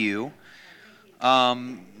you,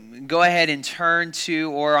 go ahead and turn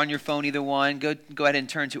to, or on your phone, either one, go ahead and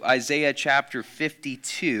turn to Isaiah chapter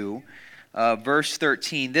 52, verse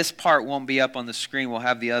 13. This part won't be up on the screen. We'll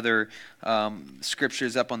have the other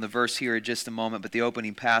scriptures up on the verse here in just a moment, but the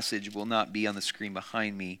opening passage will not be on the screen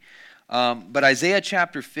behind me. But Isaiah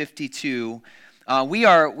chapter 52, we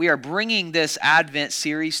are bringing this Advent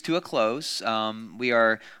series to a close. We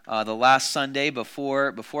are the last Sunday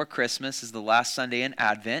before Christmas is the last Sunday in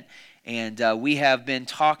Advent, and we have been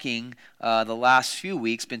talking the last few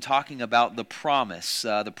weeks, been talking about the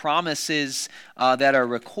promises that are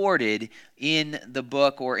recorded in the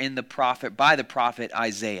book or in the prophet by the prophet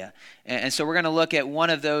Isaiah. And so we're going to look at one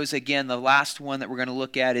of those again. The last one that we're going to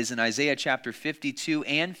look at is in Isaiah chapter 52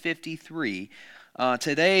 and 53.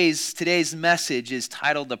 Today's message is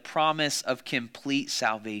titled "The Promise of Complete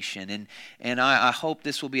Salvation," and I hope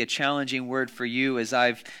this will be a challenging word for you as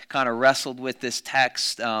I've kind of wrestled with this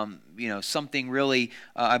text. Something really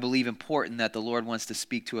I believe important that the Lord wants to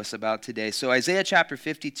speak to us about today. So Isaiah chapter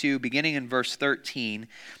 52, beginning in verse 13.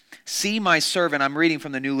 See my servant. I'm reading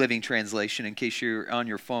from the New Living Translation. In case you're on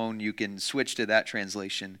your phone, you can switch to that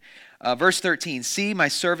translation. Verse 13. See, my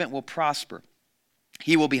servant will prosper.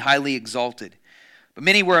 He will be highly exalted. But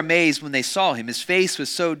many were amazed when they saw him. His face was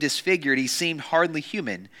so disfigured he seemed hardly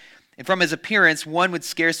human, and from his appearance one would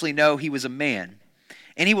scarcely know he was a man.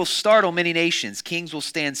 And he will startle many nations. Kings will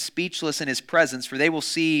stand speechless in his presence, for they will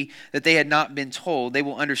see that they had not been told. They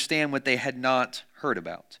will understand what they had not heard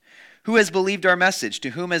about. Who has believed our message? To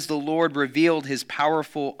whom has the Lord revealed his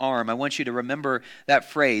powerful arm? I want you to remember that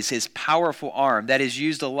phrase, his powerful arm. That is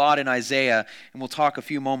used a lot in Isaiah, and we'll talk a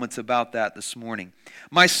few moments about that this morning.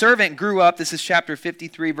 My servant grew up, this is chapter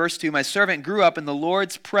 53, verse 2. My servant grew up in the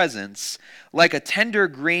Lord's presence like a tender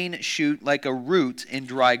green shoot, like a root in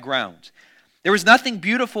dry ground. There was nothing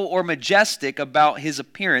beautiful or majestic about his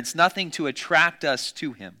appearance, nothing to attract us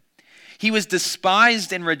to him. He was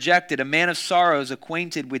despised and rejected, a man of sorrows,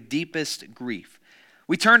 acquainted with deepest grief.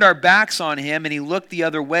 We turned our backs on him, and he looked the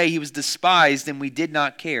other way. He was despised, and we did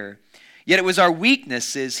not care. Yet it was our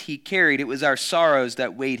weaknesses he carried. It was our sorrows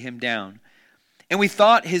that weighed him down. And we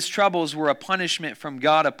thought his troubles were a punishment from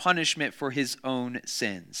God, a punishment for his own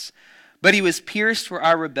sins. But he was pierced for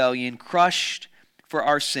our rebellion, crushed for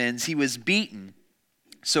our sins. He was beaten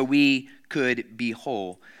so we could be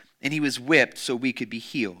whole, and he was whipped so we could be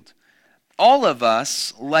healed. All of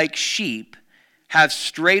us, like sheep, have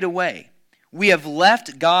strayed away. We have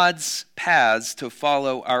left God's paths to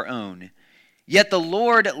follow our own. Yet the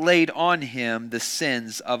Lord laid on him the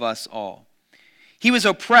sins of us all. He was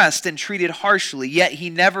oppressed and treated harshly, yet he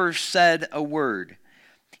never said a word.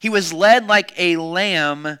 He was led like a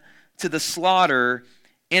lamb to the slaughter,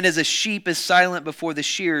 and as a sheep is silent before the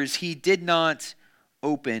shearers, he did not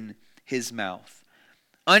open his mouth.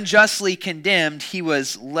 Unjustly condemned, he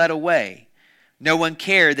was led away. No one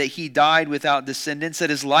cared that he died without descendants, that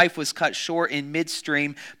his life was cut short in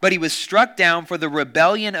midstream, but he was struck down for the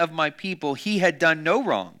rebellion of my people. He had done no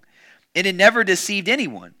wrong, and had never deceived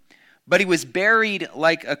anyone. But he was buried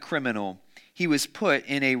like a criminal. He was put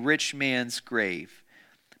in a rich man's grave.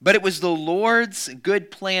 But it was the Lord's good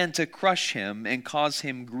plan to crush him and cause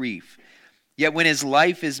him grief. Yet when his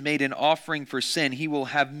life is made an offering for sin, he will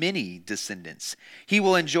have many descendants. He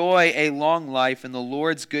will enjoy a long life, and the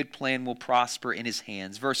Lord's good plan will prosper in his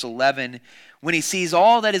hands. Verse 11, when he sees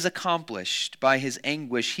all that is accomplished by his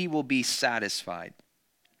anguish, he will be satisfied.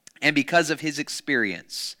 And because of his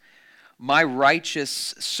experience, my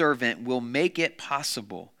righteous servant will make it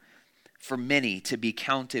possible for many to be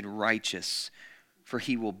counted righteous, for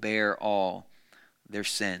he will bear all their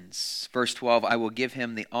sins. Verse 12, I will give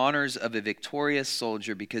him the honors of a victorious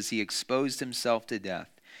soldier because he exposed himself to death.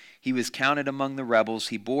 He was counted among the rebels.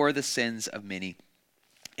 He bore the sins of many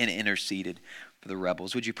and interceded for the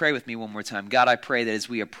rebels. Would you pray with me one more time? God, I pray that as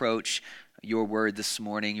we approach your word this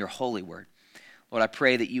morning, your holy word, Lord, I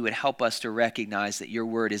pray that you would help us to recognize that your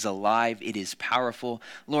word is alive, it is powerful.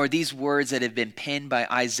 Lord, these words that have been penned by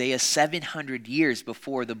Isaiah 700 years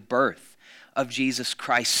before the birth of Jesus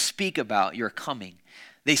Christ speak about your coming.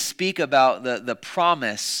 They speak about the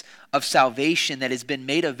promise of salvation that has been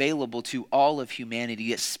made available to all of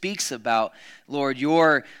humanity. It speaks about, Lord,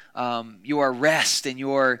 your arrest and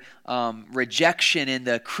your rejection and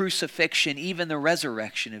the crucifixion, even the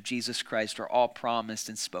resurrection of Jesus Christ are all promised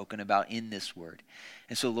and spoken about in this word.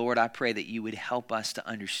 And so, Lord, I pray that you would help us to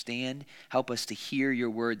understand, help us to hear your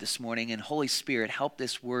word this morning. And Holy Spirit, help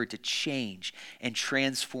this word to change and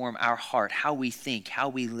transform our heart, how we think, how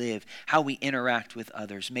we live, how we interact with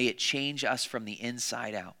others. May it change us from the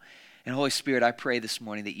inside out. And Holy Spirit, I pray this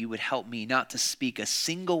morning that you would help me not to speak a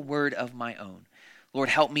single word of my own. Lord,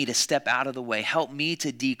 help me to step out of the way. Help me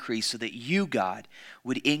to decrease so that you, God,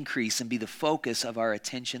 would increase and be the focus of our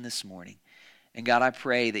attention this morning. And God, I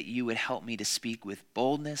pray that you would help me to speak with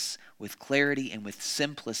boldness, with clarity, and with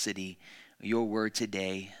simplicity your word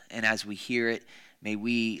today. And as we hear it, may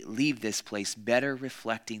we leave this place better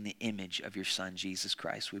reflecting the image of your Son, Jesus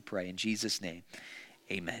Christ. We pray in Jesus' name.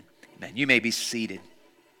 Amen. Amen. You may be seated.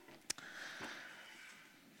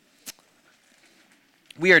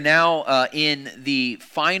 We are now in the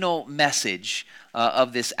final message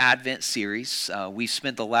of this Advent series. We've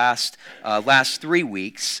spent the last 3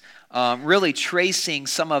 weeks really tracing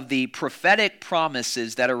some of the prophetic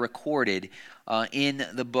promises that are recorded in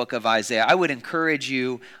the book of Isaiah. I would encourage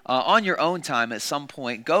you on your own time at some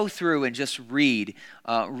point, go through and just read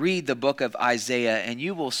the book of Isaiah, and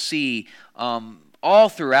you will see all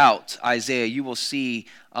throughout Isaiah, you will see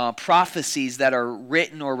prophecies that are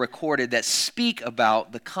written or recorded that speak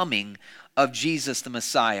about the coming of Jesus the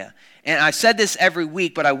Messiah. And I said this every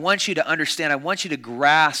week, but I want you to understand, I want you to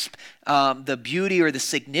grasp the beauty or the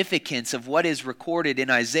significance of what is recorded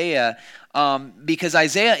in Isaiah, because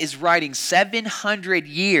Isaiah is writing 700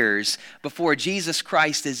 years before Jesus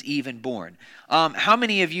Christ is even born. How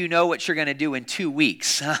many of you know what you're going to do in 2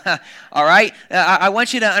 weeks? All right? I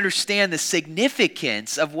want you to understand the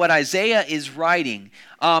significance of what Isaiah is writing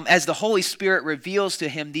as the Holy Spirit reveals to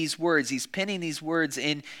him these words. He's penning these words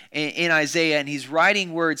in Isaiah, and he's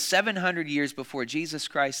writing words 700 years before Jesus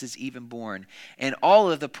Christ is even born. And all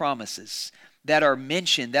of the promises that are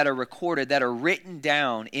mentioned, that are recorded, that are written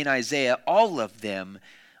down in Isaiah, all of them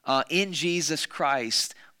in Jesus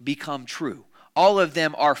Christ become true. All of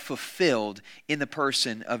them are fulfilled in the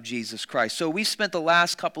person of Jesus Christ. So we've spent the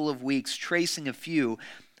last couple of weeks tracing a few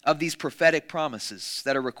of these prophetic promises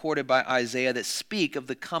that are recorded by Isaiah that speak of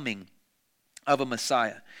the coming of a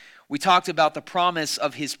Messiah. We talked about the promise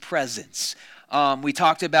of his presence. We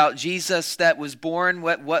talked about Jesus that was born.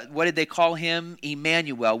 What did they call him?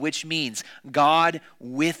 Emmanuel, which means God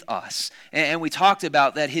with us. And we talked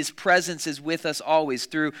about that his presence is with us always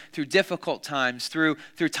through difficult times, through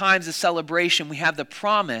times of celebration. We have the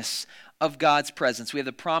promise of God's presence. We have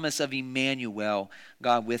the promise of Emmanuel,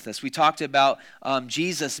 God with us. We talked about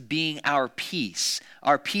Jesus being our peace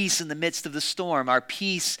in the midst of the storm, our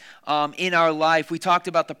peace in our life. We talked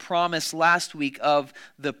about the promise last week of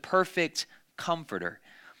the perfect Comforter.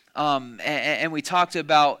 And we talked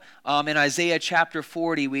about in Isaiah chapter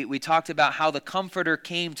 40, we talked about how the Comforter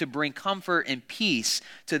came to bring comfort and peace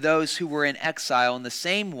to those who were in exile, and the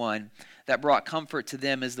same one that brought comfort to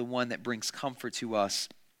them is the one that brings comfort to us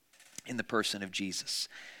in the person of Jesus.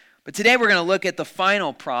 But today we're going to look at the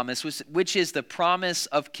final promise, which is the promise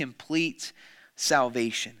of complete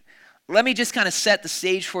salvation. Let me just kind of set the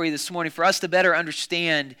stage for you this morning for us to better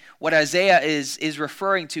understand what Isaiah is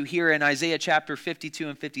referring to here in Isaiah chapter 52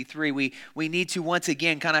 and 53. We need to once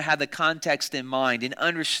again kind of have the context in mind and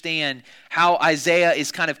understand how Isaiah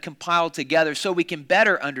is kind of compiled together so we can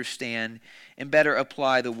better understand and better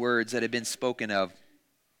apply the words that have been spoken of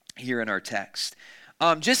here in our text.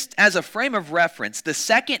 Just as a frame of reference, the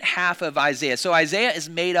second half of Isaiah, so Isaiah is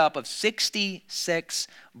made up of 66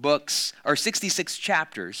 books, or 66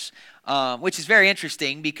 chapters, which is very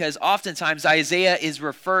interesting because oftentimes Isaiah is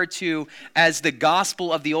referred to as the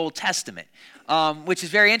gospel of the Old Testament, which is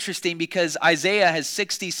very interesting because Isaiah has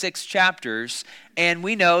 66 chapters, and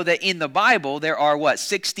we know that in the Bible there are,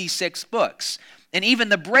 66 books. And even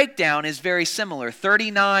the breakdown is very similar.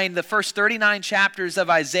 The first 39 chapters of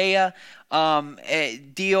Isaiah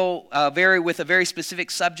deal with a very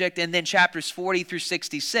specific subject, and then chapters 40 through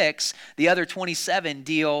 66, the other 27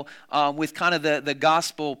 deal with kind of the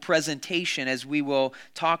gospel presentation, as we will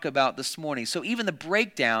talk about this morning. So even the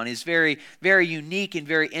breakdown is very, very unique and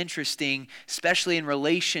very interesting, especially in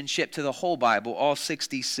relationship to the whole Bible, all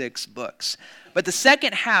 66 books. But the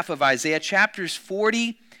second half of Isaiah, chapters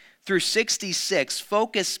 40 through 66,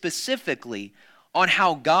 focus specifically on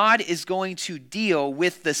how God is going to deal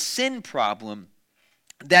with the sin problem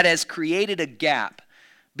that has created a gap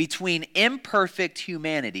between imperfect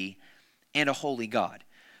humanity and a holy God.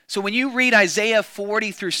 So when you read Isaiah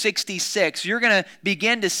 40 through 66, you're going to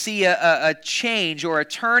begin to see a change or a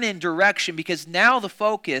turn in direction, because now the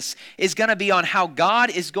focus is going to be on how God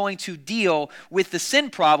is going to deal with the sin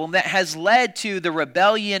problem that has led to the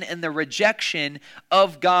rebellion and the rejection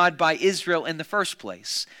of God by Israel in the first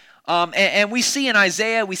place. And we see in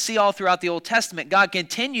Isaiah, we see all throughout the Old Testament, God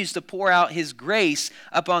continues to pour out his grace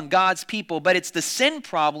upon God's people, but it's the sin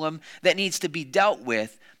problem that needs to be dealt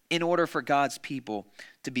with in order for God's people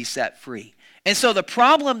to be set free. And so the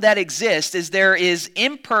problem that exists is there is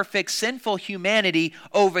imperfect, sinful humanity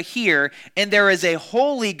over here, and there is a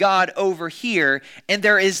holy God over here, and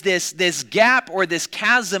there is this gap or this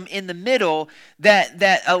chasm in the middle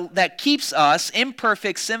that keeps us,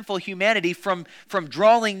 imperfect, sinful humanity, from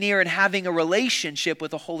drawing near and having a relationship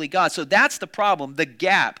with a holy God. So that's the problem, the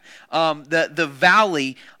gap, the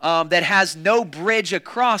valley that has no bridge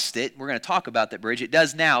across it. We're going to talk about that bridge. It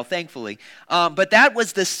does now, thankfully. But that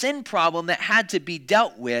was the sin problem that had to be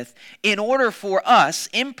dealt with in order for us,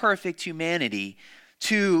 imperfect humanity,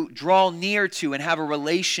 to draw near to and have a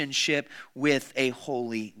relationship with a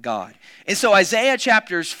holy God. And so Isaiah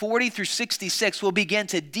chapters 40 through 66 will begin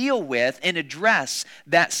to deal with and address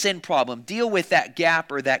that sin problem, deal with that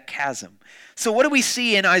gap or that chasm. So what do we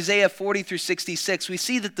see in Isaiah 40 through 66? We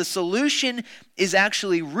see that the solution is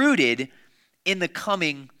actually rooted in the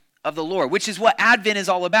coming of the Lord, which is what Advent is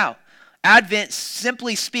all about. Advent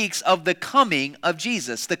simply speaks of the coming of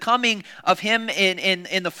Jesus, the coming of him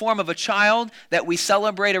in the form of a child that we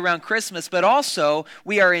celebrate around Christmas, but also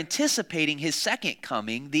we are anticipating his second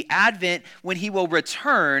coming, the Advent when he will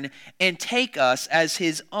return and take us as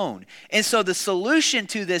his own. And so the solution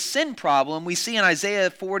to this sin problem we see in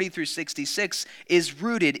Isaiah 40 through 66 is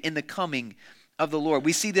rooted in the coming of the Lord.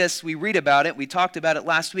 We see this, we read about it, we talked about it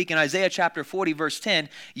last week in Isaiah chapter 40 verse 10.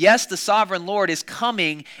 Yes, the sovereign Lord is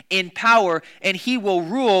coming in power, and he will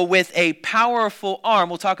rule with a powerful arm.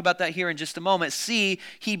 We'll talk about that here in just a moment. See,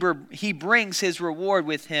 he brings his reward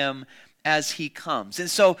with him as he comes. And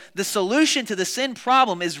so the solution to the sin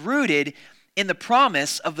problem is rooted in the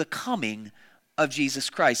promise of the coming of Jesus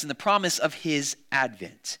Christ, in the promise of his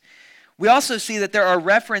advent. We also see that there are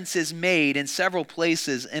references made in several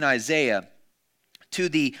places in Isaiah to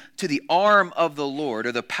the arm of the Lord,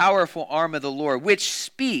 or the powerful arm of the Lord, which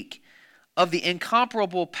speak of the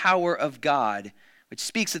incomparable power of God,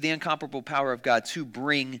 to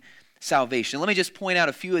bring salvation. Let me just point out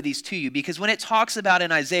a few of these to you, because when it talks about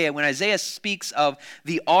in Isaiah, when Isaiah speaks of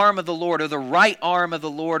the arm of the Lord, or the right arm of the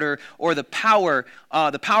Lord, or the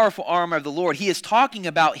powerful arm of the Lord, he is talking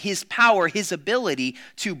about his power, his ability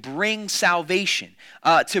to bring salvation,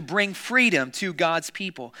 to bring freedom to God's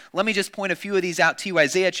people. Let me just point a few of these out to you.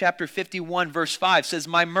 Isaiah chapter 51 verse 5 says,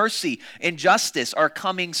 "My mercy and justice are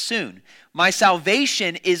coming soon. My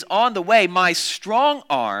salvation is on the way. My strong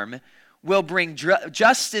arm will bring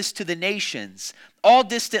justice to the nations. All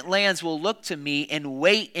distant lands will look to me and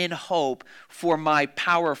wait in hope for my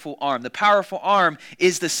powerful arm." The powerful arm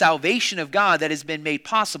is the salvation of God that has been made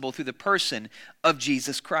possible through the person of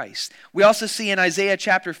Jesus Christ. We also see in Isaiah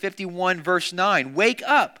chapter 51 verse 9, wake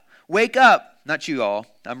up, not you all,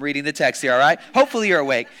 I'm reading the text here, all right? Hopefully you're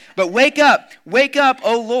awake. But wake up,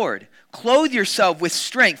 O Lord. Clothe yourself with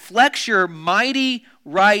strength. Flex your mighty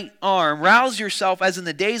right arm. Rouse yourself as in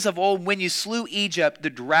the days of old when you slew Egypt, the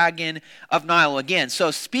dragon of Nile. Again,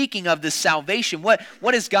 so speaking of the salvation, what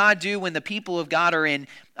does God do when the people of God are in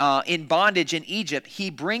bondage in Egypt? He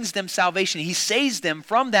brings them salvation. He saves them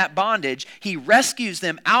from that bondage. He rescues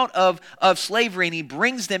them out of slavery, and he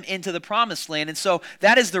brings them into the promised land. And so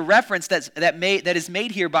that is the reference that is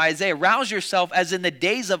made here by Isaiah. Rouse yourself as in the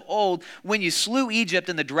days of old when you slew Egypt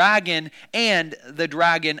and the dragon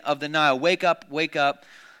of the Nile. Wake up,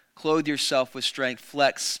 clothe yourself with strength,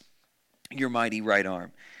 flex your mighty right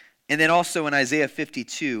arm. And then also in Isaiah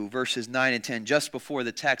 52, verses 9 and 10, just before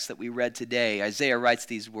the text that we read today, Isaiah writes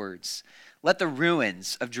these words, "Let the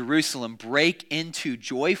ruins of Jerusalem break into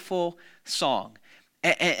joyful song."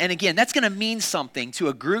 And again, that's going to mean something to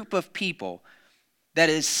a group of people that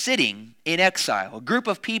is sitting in exile, a group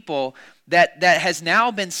of people that has now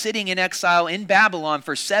been sitting in exile in Babylon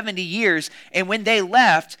for 70 years. And when they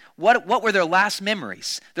left, what were their last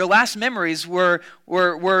memories? Their last memories were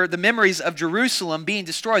the memories of Jerusalem being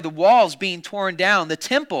destroyed, the walls being torn down, the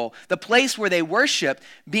temple, the place where they worshiped,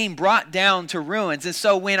 being brought down to ruins. And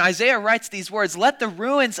so when Isaiah writes these words, "Let the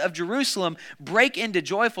ruins of Jerusalem break into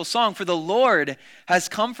joyful song, for the Lord has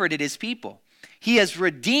comforted his people. He has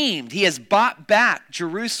redeemed, he has bought back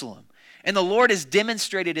Jerusalem. And the Lord has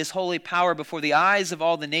demonstrated his holy power before the eyes of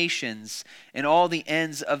all the nations, and all the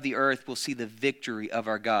ends of the earth will see the victory of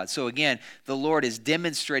our God." So again, the Lord is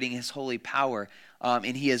demonstrating his holy power,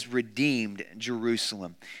 and he has redeemed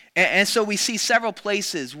Jerusalem. And so we see several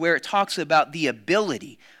places where it talks about the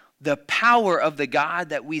ability, the power of the God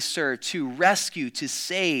that we serve to rescue, to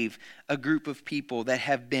save a group of people that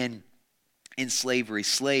have been in slavery,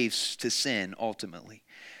 slaves to sin ultimately.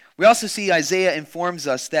 We also see Isaiah informs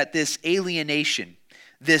us that this alienation,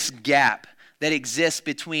 this gap that exists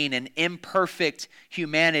between an imperfect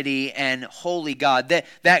humanity and holy God,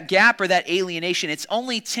 that gap or that alienation, it's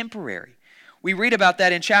only temporary. We read about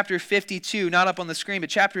that in chapter 52, not up on the screen,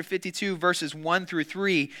 but chapter 52, verses 1 through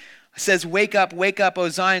 3. It says, wake up, O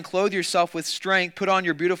Zion, clothe yourself with strength, put on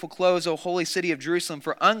your beautiful clothes, O holy city of Jerusalem,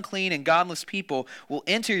 for unclean and godless people will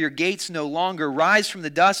enter your gates no longer. Rise from the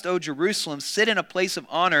dust, O Jerusalem, sit in a place of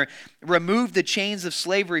honor, remove the chains of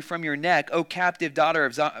slavery from your neck, O captive daughter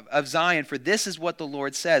of Zion, for this is what the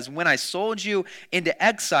Lord says, when I sold you into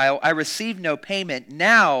exile, I received no payment.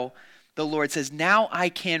 Now, the Lord says, now I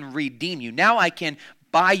can redeem you. Now I can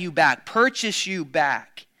buy you back, purchase you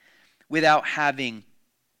back without having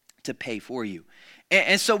to pay for you.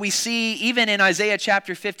 And so we see even in Isaiah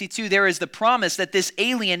chapter 52, there is the promise that this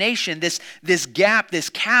alienation, this gap, this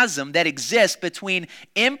chasm that exists between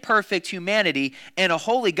imperfect humanity and a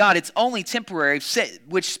holy God, it's only temporary,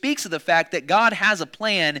 which speaks of the fact that God has a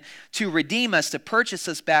plan to redeem us, to purchase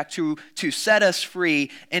us back, to set us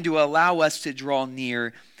free, and to allow us to draw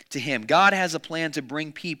near to him. God has a plan to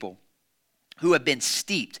bring people who have been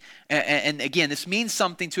steeped. And again, this means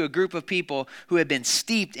something to a group of people who have been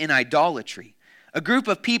steeped in idolatry. A group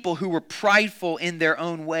of people who were prideful in their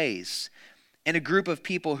own ways. And a group of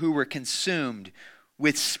people who were consumed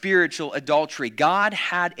with spiritual adultery. God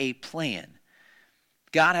had a plan.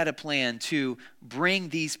 God had a plan to bring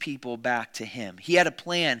these people back to him. He had a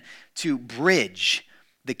plan to bridge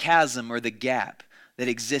the chasm or the gap that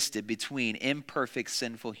existed between imperfect,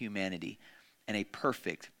 sinful humanity and a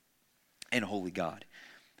perfect and holy God.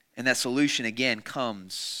 And that solution again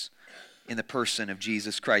comes in the person of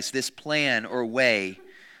Jesus Christ. This plan or way,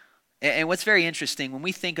 and what's very interesting, when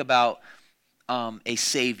we think about a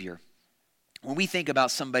Savior, when we think about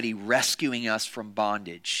somebody rescuing us from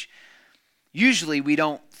bondage, usually we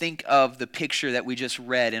don't think of the picture that we just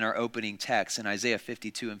read in our opening text in Isaiah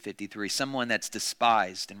 52 and 53, someone that's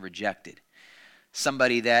despised and rejected.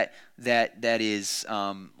 Somebody that is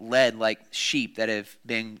led like sheep that have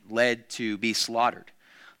been led to be slaughtered.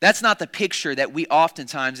 That's not the picture that we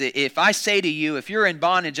oftentimes, if I say to you, if you're in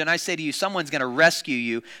bondage and I say to you, someone's going to rescue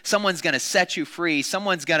you, someone's going to set you free,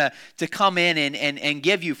 someone's going to come in and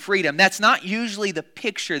give you freedom, that's not usually the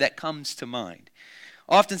picture that comes to mind.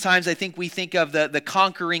 Oftentimes, I think we think of the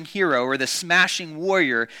conquering hero or the smashing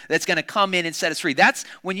warrior that's going to come in and set us free. That's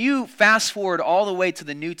when you fast forward all the way to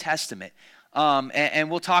the New Testament. And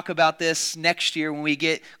we'll talk about this next year when we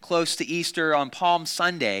get close to Easter on Palm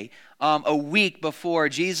Sunday, a week before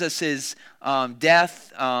Jesus'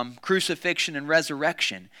 death, crucifixion, and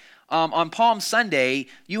resurrection. On Palm Sunday,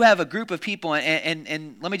 you have a group of people,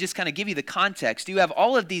 and let me just kind of give you the context. You have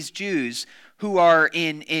all of these Jews who are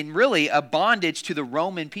in really a bondage to the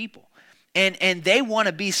Roman people. And they want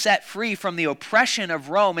to be set free from the oppression of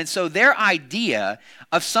Rome. And so their idea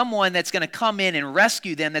of someone that's going to come in and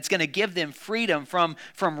rescue them, that's going to give them freedom from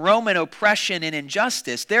Roman oppression and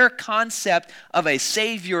injustice, their concept of a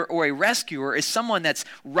savior or a rescuer is someone that's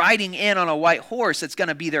riding in on a white horse that's going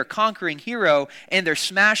to be their conquering hero and their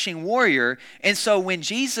smashing warrior. And so when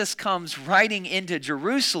Jesus comes riding into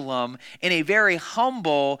Jerusalem in a very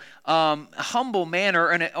humble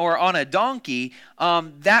manner or on a donkey,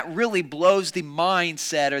 that really blows the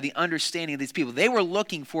mindset or the understanding of these people. They were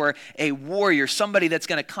looking for a warrior, somebody that's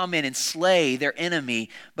going to come in and slay their enemy.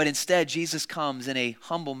 But instead, Jesus comes in a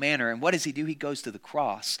humble manner. And what does he do? He goes to the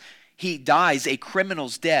cross. He dies a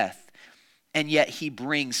criminal's death. And yet he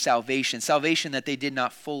brings salvation. Salvation that they did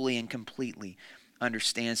not fully and completely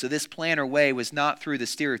understand. So this plan or way was not through the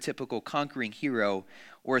stereotypical conquering hero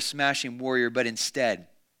or a smashing warrior, but instead,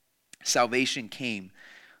 salvation came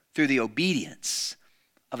through the obedience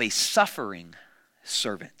of a suffering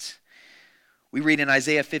servant. We read in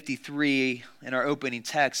Isaiah 53 in our opening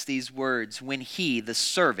text these words, when he, the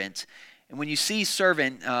servant, and when you see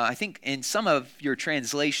servant, I think in some of your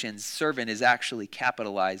translations, servant is actually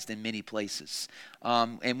capitalized in many places.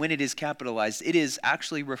 And when it is capitalized, it is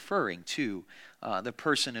actually referring to the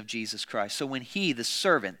person of Jesus Christ. So when he, the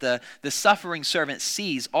servant, the suffering servant,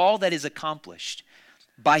 sees all that is accomplished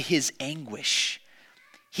by his anguish,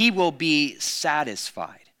 he will be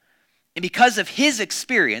satisfied. And because of his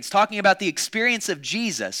experience, talking about the experience of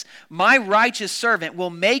Jesus, my righteous servant will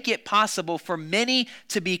make it possible for many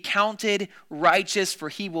to be counted righteous, for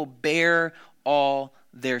he will bear all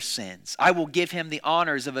their sins. I will give him the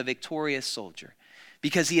honors of a victorious soldier.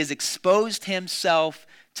 Because he has exposed himself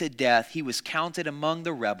to death, he was counted among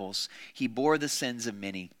the rebels. He bore the sins of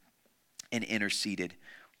many and interceded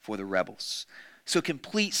for the rebels. So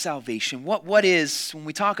complete salvation, what is, when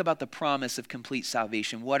we talk about the promise of complete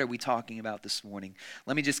salvation, what are we talking about this morning?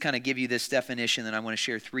 Let me just kind of give you this definition, and I want to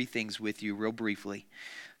share three things with you real briefly.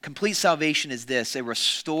 Complete salvation is this: a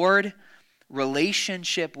restored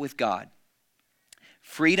relationship with God,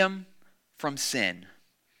 freedom from sin,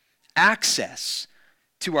 access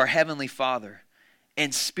to our Heavenly Father,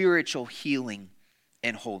 and spiritual healing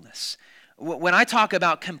and wholeness. When I talk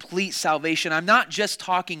about complete salvation, I'm not just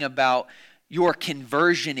talking about your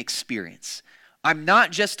conversion experience. I'm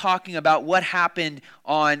not just talking about what happened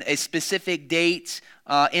on a specific date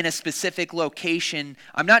in a specific location.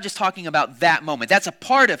 I'm not just talking about that moment. That's a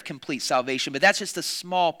part of complete salvation, but that's just a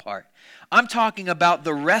small part. I'm talking about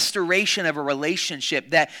the restoration of a relationship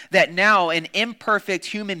that now an imperfect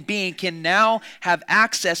human being can now have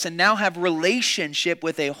access and now have relationship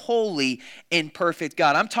with a holy and perfect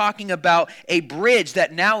God. I'm talking about a bridge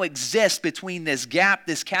that now exists between this gap,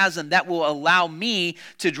 this chasm, that will allow me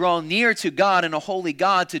to draw near to God and a holy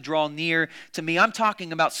God to draw near to me. I'm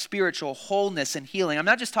talking about spiritual wholeness and healing. I'm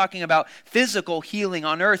not just talking about physical healing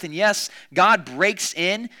on earth. And yes, God breaks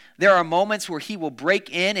in. There are moments where he will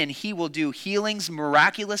break in and he will do healings,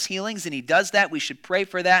 miraculous healings, and he does that. We should pray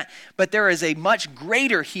for that. But there is a much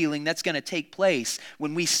greater healing that's going to take place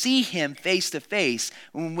when we see him face to face.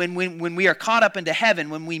 When we are caught up into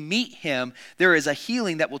heaven, when we meet him, there is a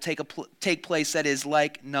healing that will take place that is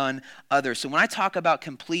like none other. So when I talk about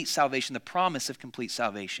complete salvation, the promise of complete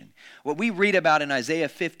salvation, what we read about in Isaiah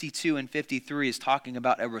 52 and 53 is talking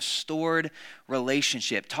about a restored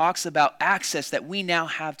relationship, talks about access that we now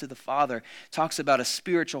have to the Father, talks about a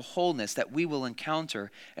spiritual wholeness that we will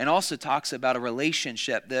encounter, and also talks about a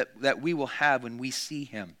relationship that we will have when we see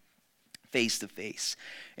him face to face.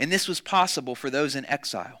 And this was possible for those in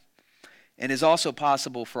exile, and is also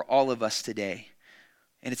possible for all of us today.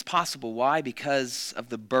 And it's possible, why? Because of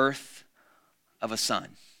the birth of a son.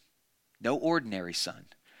 No ordinary son.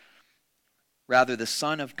 Rather, the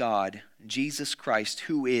Son of God, Jesus Christ,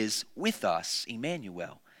 who is with us,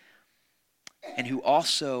 Emmanuel, and who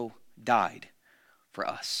also died for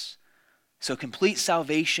us. So complete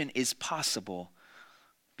salvation is possible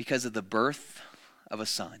because of the birth of a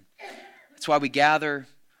son. That's why we gather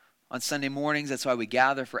on Sunday mornings. That's why we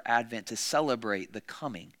gather for Advent, to celebrate the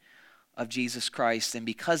coming of Jesus Christ. And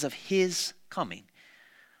because of his coming,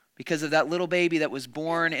 because of that little baby that was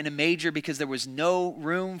born in a manger, because there was no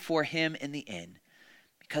room for him in the inn,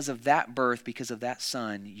 because of that birth, because of that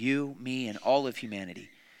son, you, me, and all of humanity,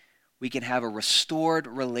 we can have a restored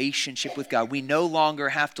relationship with God. We no longer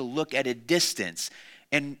have to look at a distance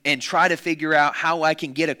and try to figure out how I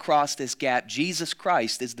can get across this gap. Jesus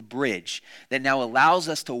Christ is the bridge that now allows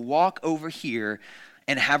us to walk over here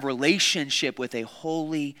and have relationship with a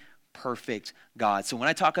holy, perfect God. So when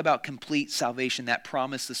I talk about complete salvation, that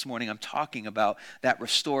promise this morning, I'm talking about that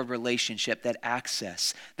restored relationship, that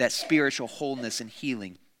access, that spiritual wholeness and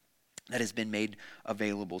healing that has been made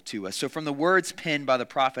available to us. So from the words penned by the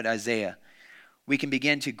prophet Isaiah, we can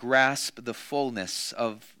begin to grasp the fullness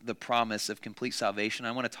of the promise of complete salvation.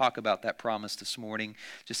 I want to talk about that promise this morning.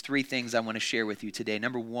 Just three things I want to share with you today.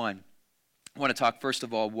 Number one, I want to talk first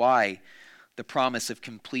of all why the promise of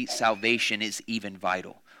complete salvation is even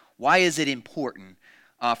vital. Why is it important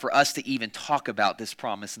for us to even talk about this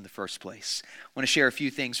promise in the first place? I want to share a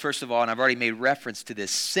few things. First of all, and I've already made reference to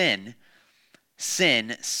this, sin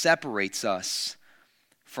separates us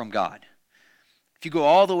from God. If you go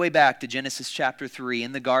all the way back to Genesis chapter 3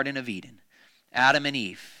 in the Garden of Eden, Adam and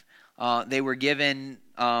Eve, they were given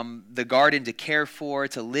the garden to care for,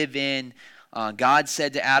 to live in. God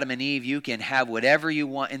said to Adam and Eve, you can have whatever you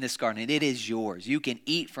want in this garden, and it is yours. You can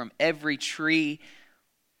eat from every tree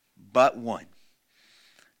but one.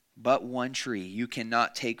 But one tree you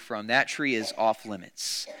cannot take from. That tree is off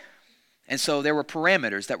limits. And so there were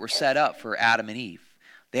parameters that were set up for Adam and Eve.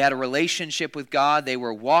 They had a relationship with God. They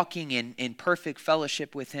were walking in perfect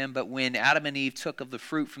fellowship with him. But when Adam and Eve took of the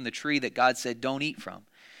fruit from the tree that God said don't eat from,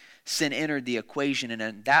 sin entered the equation. And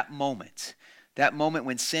in that moment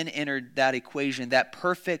when sin entered that equation, that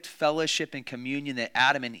perfect fellowship and communion that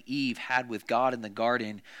Adam and Eve had with God in the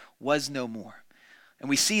garden was no more. And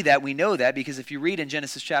we see that, we know that, because if you read in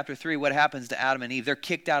Genesis chapter 3, what happens to Adam and Eve? They're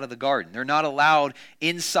kicked out of the garden. They're not allowed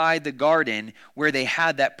inside the garden where they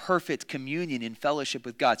had that perfect communion and fellowship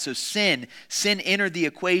with God. So sin entered the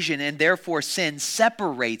equation, and therefore sin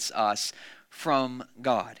separates us from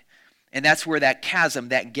God. And that's where that chasm,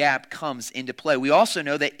 that gap comes into play. We also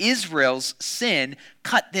know that Israel's sin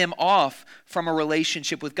cut them off from a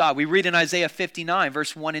relationship with God. We read in Isaiah 59,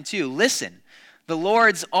 verse 1 and 2, listen, the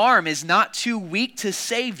Lord's arm is not too weak to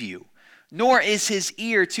save you, nor is his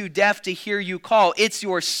ear too deaf to hear you call. It's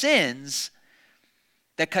your sins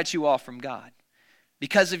that cut you off from God.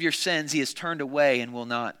 Because of your sins, he has turned away and will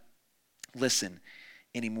not listen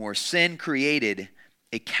anymore. Sin created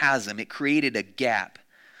a chasm. It created a gap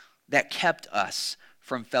that kept us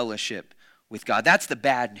from fellowship with God. That's the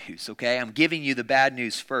bad news, okay? I'm giving you the bad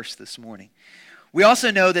news first this morning. We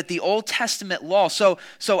also know that the Old Testament law, so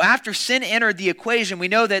after sin entered the equation, we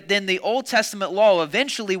know that then the Old Testament law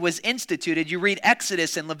eventually was instituted. You read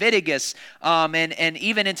Exodus and Leviticus and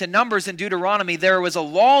even into Numbers and Deuteronomy, there was a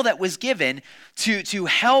law that was given to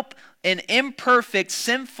help an imperfect,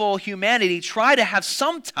 sinful humanity try to have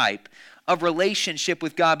some type of relationship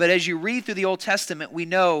with God. But as you read through the Old Testament, we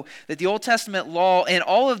know that the Old Testament law and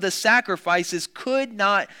all of the sacrifices could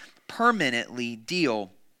not permanently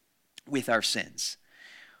deal with our sins.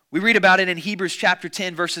 We read about it in Hebrews chapter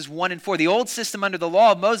 10, verses 1 and 4. The old system under the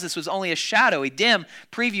law of Moses was only a shadow, a dim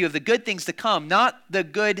preview of the good things to come, not the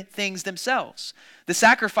good things themselves. The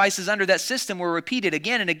sacrifices under that system were repeated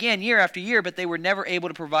again and again, year after year, but they were never able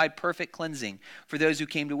to provide perfect cleansing for those who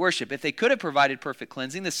came to worship. If they could have provided perfect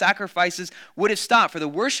cleansing, the sacrifices would have stopped, for the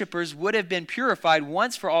worshipers would have been purified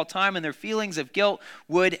once for all time, and their feelings of guilt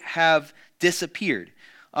would have disappeared.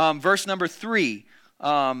 Verse number 3.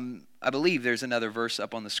 I believe there's another verse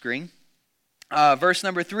up on the screen. Verse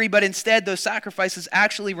number 3, but instead those sacrifices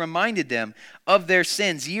actually reminded them of their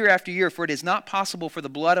sins year after year, for it is not possible for the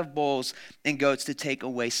blood of bulls and goats to take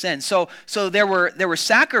away sin. So there were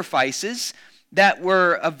sacrifices that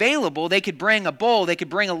were available. They could bring a bull, they could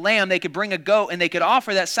bring a lamb, they could bring a goat, and they could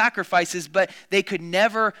offer that sacrifices, but they could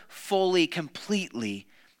never fully, completely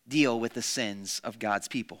deal with the sins of God's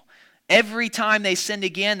people. Every time they sinned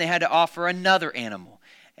again, they had to offer another animal.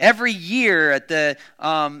 Every year at the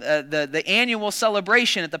annual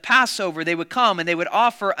celebration at the Passover, they would come and they would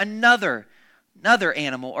offer another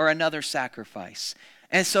animal or another sacrifice.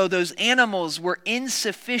 And so those animals were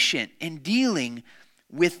insufficient in dealing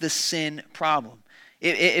with the sin problem.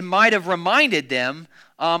 It might have reminded them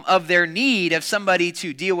of their need of somebody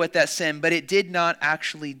to deal with that sin, but it did not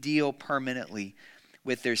actually deal permanently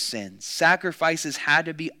with their sins. Sacrifices had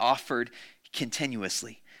to be offered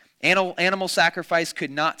continuously. Animal sacrifice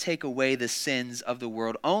could not take away the sins of the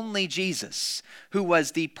world. Only Jesus, who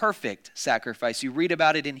was the perfect sacrifice. You read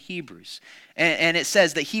about it in Hebrews. And it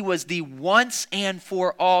says that he was the once and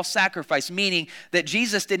for all sacrifice, meaning that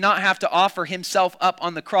Jesus did not have to offer himself up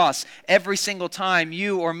on the cross every single time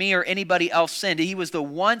you or me or anybody else sinned. He was the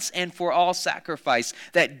once and for all sacrifice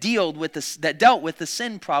that dealt with the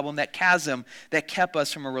sin problem, that chasm that kept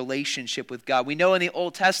us from a relationship with God. We know in the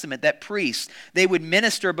Old Testament that priests, they would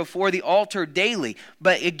minister before the altar daily,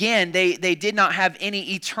 but again, they did not have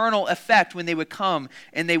any eternal effect when they would come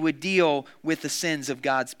and they would deal with the sins of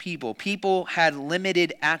God's people. People had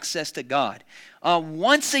limited access to God.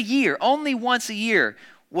 Once a year, only once a year,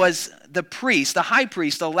 was the priest, the high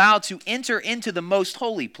priest, allowed to enter into the most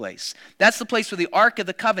holy place. That's the place where the Ark of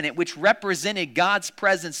the Covenant, which represented God's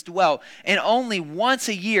presence, dwelt. And only once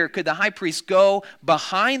a year could the high priest go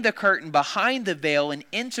behind the curtain, behind the veil, and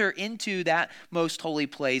enter into that most holy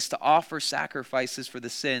place to offer sacrifices for the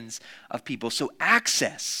sins of people. So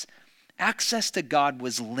access to God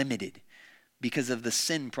was limited because of the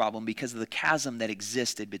sin problem, because of the chasm that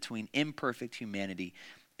existed between imperfect humanity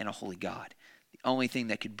and a holy God. The only thing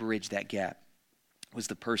that could bridge that gap was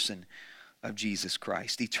the person of Jesus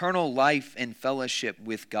Christ. Eternal life and fellowship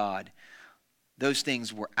with God, those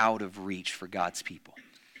things were out of reach for God's people.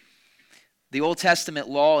 The Old Testament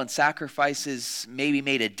law and sacrifices maybe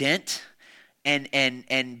made a dent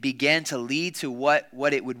and began to lead to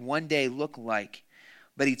what it would one day look like.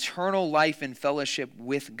 But eternal life and fellowship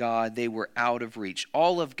with God, they were out of reach.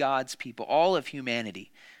 All of God's people, all of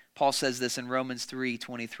humanity. Paul says this in Romans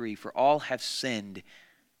 3:23, for all have sinned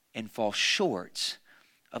and fall short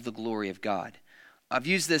of the glory of God. I've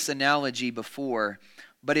used this analogy before,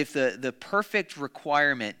 but if the perfect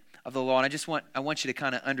requirement of the law, and I want you to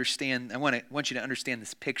kind of understand, I want you to understand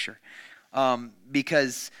this picture.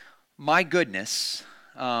 Because my goodness,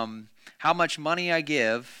 how much money I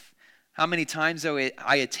give, how many times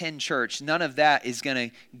I attend church, none of that is going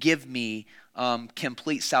to give me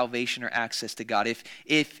complete salvation or access to God.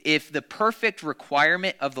 If the perfect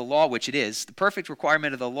requirement of the law, which it is, the perfect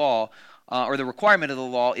requirement of the law, or the requirement of the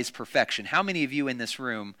law is perfection. How many of you in this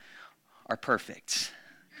room are perfect?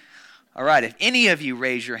 All right, if any of you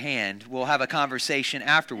raise your hand, we'll have a conversation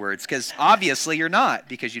afterwards, because obviously you're not,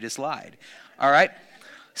 because you just lied. All right?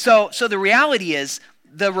 So the reality is,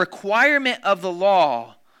 the requirement of the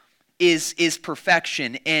law is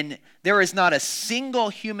perfection, and there is not a single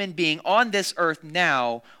human being on this earth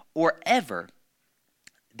now or ever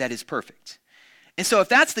that is perfect. And so if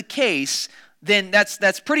that's the case, then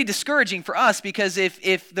that's pretty discouraging for us, because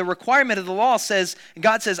if the requirement of the law says,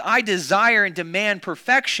 God says, I desire and demand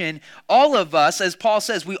perfection, all of us, as Paul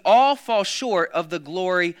says, we all fall short of the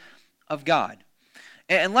glory of God.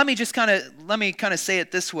 And let me say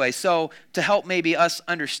it this way. So to help maybe us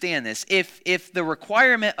understand this, if the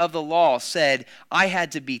requirement of the law said I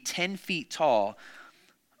had to be 10 feet tall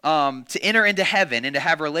to enter into heaven and to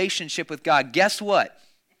have a relationship with God, guess what?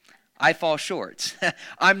 I fall short.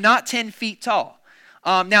 I'm not 10 feet tall.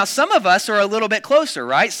 Now, some of us are a little bit closer,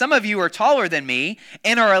 right? Some of you are taller than me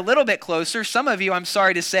and are a little bit closer. Some of you, I'm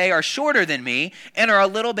sorry to say, are shorter than me and are a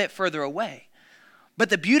little bit further away. But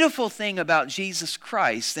the beautiful thing about Jesus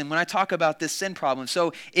Christ, and when I talk about this sin problem,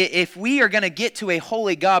 so if we are going to get to a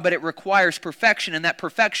holy God, but it requires perfection, and that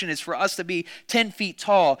perfection is for us to be 10 feet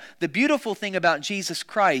tall, the beautiful thing about Jesus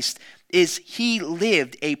Christ is he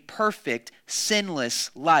lived a perfect, sinless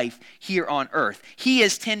life here on earth. He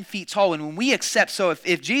is 10 feet tall, and when we accept, so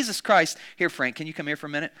if Jesus Christ, here Frank, can you come here for a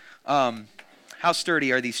minute? How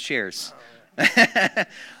sturdy are these chairs?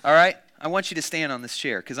 All right, I want you to stand on this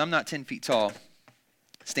chair, because I'm not 10 feet tall.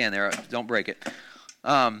 Stand there, don't break it.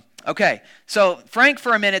 Okay, so Frank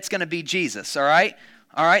for a minute is going to be Jesus, all right?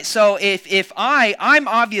 All right, so if I'm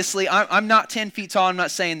obviously, I'm not 10 feet tall. I'm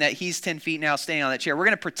not saying that he's 10 feet now standing on that chair. We're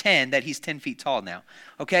going to pretend that he's 10 feet tall now,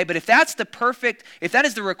 okay? But if that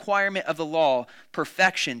is the requirement of the law,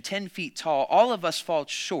 perfection, 10 feet tall, all of us fall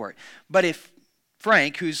short. But if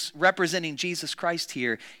Frank, who's representing Jesus Christ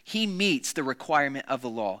here, he meets the requirement of the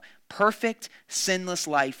law. Perfect, sinless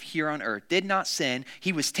life here on earth. Did not sin.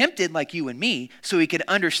 He was tempted like you and me, so he could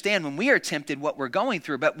understand when we are tempted what we're going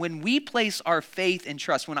through. But when we place our faith and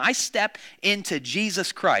trust, when I step into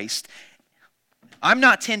Jesus Christ, I'm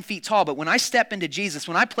not 10 feet tall, but when I step into Jesus,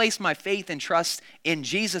 when I place my faith and trust in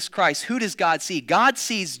Jesus Christ, who does God see? God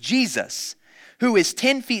sees Jesus, who is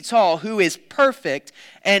 10 feet tall, who is perfect,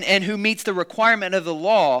 and who meets the requirement of the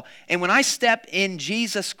law. And when I step in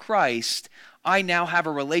Jesus Christ, I now have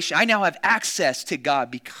a relation. I now have access to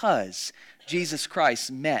God because Jesus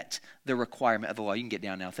Christ met the requirement of the law. You can get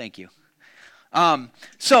down now. Thank you.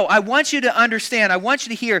 So I want you to understand, I want you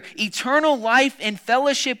to hear, eternal life and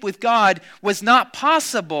fellowship with God was not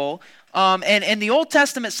possible. And the Old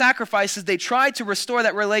Testament sacrifices, they tried to restore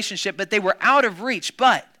that relationship, but they were out of reach.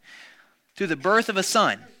 But through the birth of a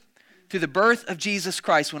son, through the birth of Jesus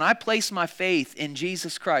Christ, when I place my faith in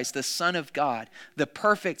Jesus Christ, the Son of God, the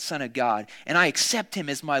perfect Son of God, and I accept him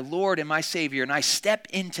as my Lord and my Savior, and I step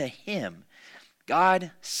into him,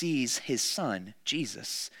 God sees his Son,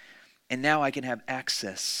 Jesus, and now I can have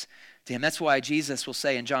access to him. That's why Jesus will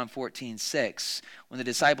say in John 14:6, when the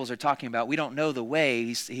disciples are talking about, we don't know the way,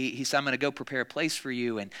 he said, I'm going to go prepare a place for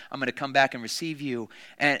you, and I'm going to come back and receive you.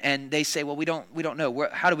 And they say, well, we don't know.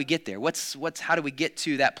 How do we get there? How do we get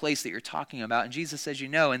to that place that you're talking about? And Jesus says, you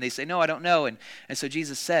know. And they say, no, I don't know. And so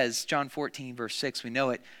Jesus says, John 14, verse 6, we know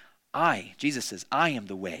it. Jesus says, I am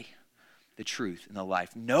the way, the truth, and the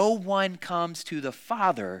life. No one comes to the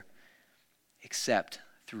Father except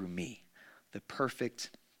through me, the perfect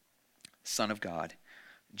Son of God,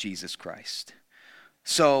 Jesus Christ.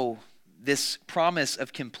 So this promise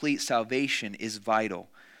of complete salvation is vital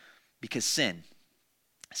because sin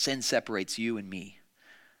separates you and me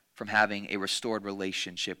from having a restored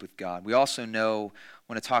relationship with God. We also want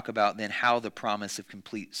to talk about then how the promise of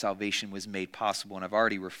complete salvation was made possible, and I've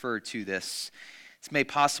already referred to this. It's made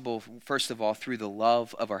possible, first of all, through the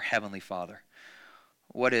love of our Heavenly Father.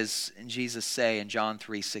 What does Jesus say in John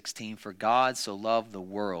 3:16? For God so loved the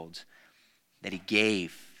world that he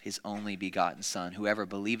gave his only begotten Son. Whoever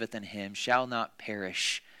believeth in him shall not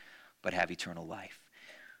perish, but have eternal life.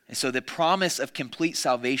 And so the promise of complete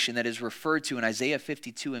salvation that is referred to in Isaiah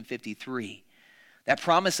 52 and 53, that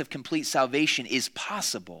promise of complete salvation is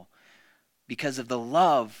possible because of the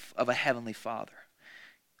love of a heavenly Father.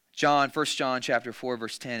 1 John chapter 4,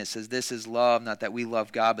 verse 10, it says, this is love, not that we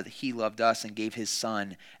love God, but that he loved us and gave his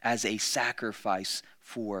Son as a sacrifice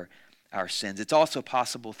for our sins. It's also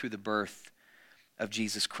possible through the birth of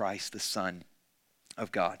Jesus Christ, the Son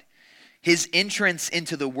of God. His entrance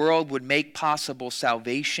into the world would make possible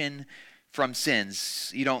salvation from sins.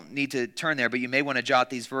 You don't need to turn there, but you may want to jot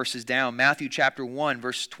these verses down. Matthew chapter 1,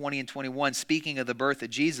 verse 20 and 21, speaking of the birth of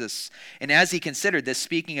Jesus. And as he considered this,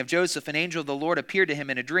 speaking of Joseph, an angel of the Lord appeared to him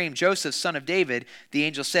in a dream. Joseph, son of David, the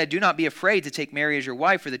angel said, do not be afraid to take Mary as your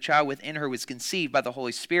wife, for the child within her was conceived by the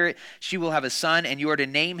Holy Spirit. She will have a son, and you are to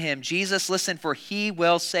name him Jesus. Listen, for he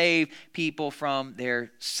will save people from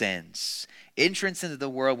their sins. Entrance into the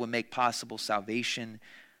world will make possible salvation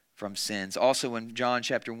from sins. Also in John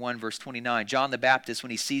chapter 1, verse 29, John the Baptist,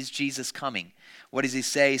 when he sees Jesus coming, what does he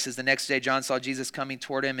say? He says, the next day John saw Jesus coming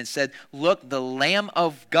toward him and said, look, the Lamb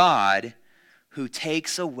of God who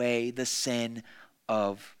takes away the sin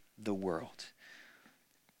of the world.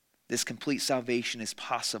 This complete salvation is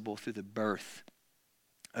possible through the birth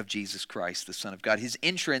of Jesus Christ, the Son of God. His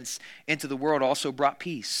entrance into the world also brought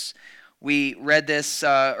peace. We read this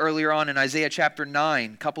earlier on in Isaiah chapter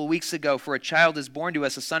 9, a couple of weeks ago. For a child is born to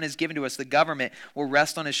us, a son is given to us, the government will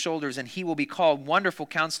rest on his shoulders, and he will be called Wonderful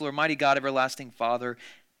Counselor, Mighty God, Everlasting Father,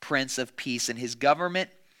 Prince of Peace. And his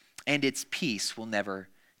government and its peace will never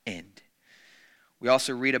end. We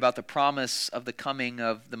also read about the promise of the coming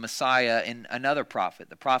of the Messiah in another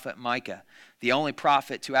prophet, the prophet Micah, the only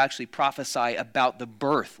prophet to actually prophesy about the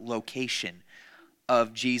birth location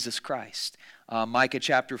of Jesus Christ. Micah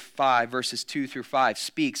chapter 5, verses 2 through 5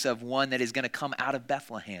 speaks of one that is going to come out of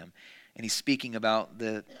Bethlehem, and he's speaking about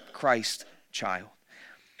the Christ child.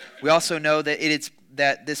 We also know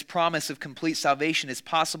that this promise of complete salvation is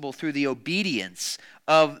possible through the obedience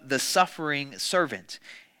of the suffering servant.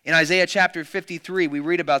 In Isaiah chapter 53, we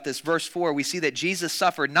read about this. Verse 4, we see that Jesus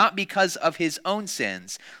suffered not because of his own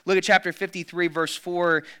sins. Look at chapter 53, verse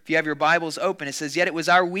 4. If you have your Bibles open, it says, "Yet it was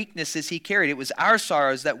our weaknesses he carried. It was our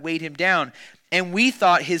sorrows that weighed him down. And we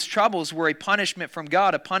thought his troubles were a punishment from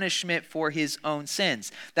God, a punishment for his own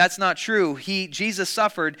sins." That's not true. Jesus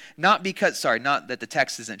suffered not that the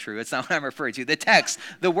text isn't true. It's not what I'm referring to. The text,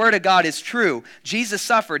 the word of God is true. Jesus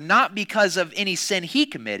suffered not because of any sin he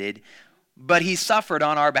committed, but he suffered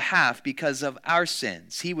on our behalf because of our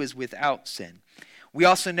sins. He was without sin. We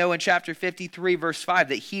also know in chapter 53, verse 5,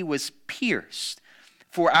 that he was pierced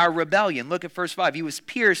for our rebellion. Look at verse 5. He was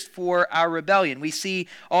pierced for our rebellion. We see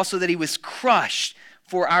also that he was crushed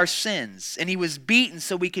for our sins. And he was beaten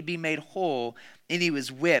so we could be made whole. And he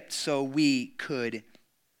was whipped so we could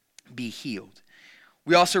be healed.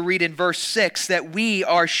 We also read in verse 6 that we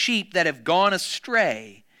are sheep that have gone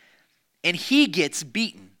astray. And he gets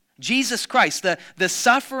beaten. Jesus Christ, the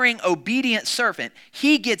suffering, obedient servant,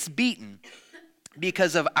 he gets beaten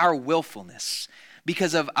because of our willfulness,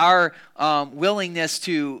 because of our willingness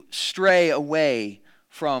to stray away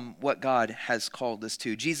from what God has called us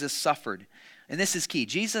to. Jesus suffered, and this is key.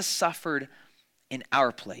 Jesus suffered in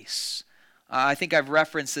our place. I think I've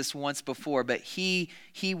referenced this once before, but he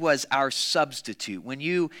was our substitute. When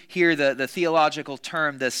you hear the theological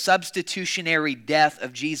term, the substitutionary death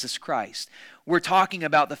of Jesus Christ, we're talking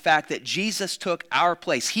about the fact that Jesus took our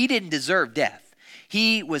place. He didn't deserve death.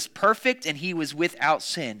 He was perfect and he was without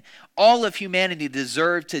sin. All of humanity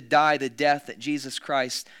deserved to die the death that Jesus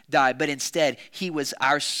Christ died, but instead he was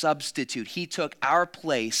our substitute. He took our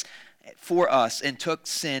place for us and took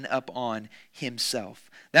sin upon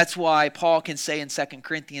himself. That's why Paul can say in 2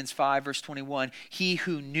 Corinthians 5, verse 21, he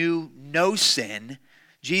who knew no sin,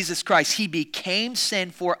 Jesus Christ, he became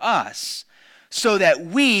sin for us, so that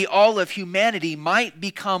we, all of humanity, might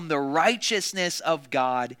become the righteousness of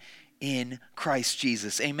God in Christ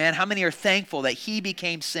Jesus. Amen. How many are thankful that he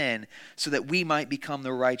became sin so that we might become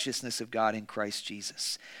the righteousness of God in Christ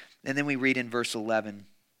Jesus? And then we read in verse 11,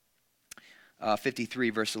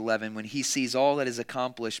 53 verse 11, when he sees all that is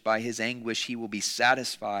accomplished by his anguish, he will be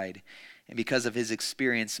satisfied. And because of his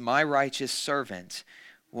experience, my righteous servant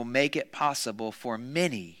will make it possible for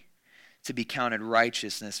many to be counted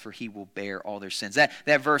righteousness, for he will bear all their sins.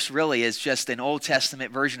 That verse really is just an Old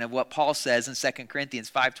Testament version of what Paul says in 2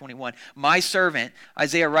 Corinthians 5:21. My servant,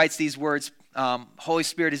 Isaiah writes these words, Holy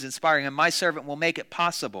Spirit is inspiring, and my servant will make it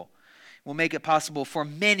possible. Will make it possible for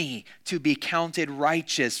many to be counted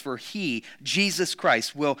righteous, for he, Jesus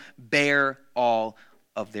Christ, will bear all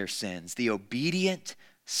of their sins. The obedient,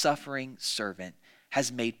 suffering servant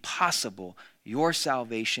has made possible your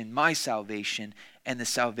salvation, my salvation, and the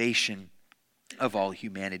salvation of all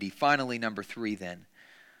humanity. Finally, number 3 then,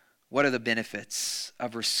 what are the benefits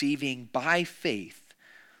of receiving by faith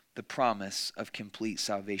the promise of complete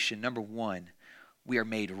salvation? Number 1, we are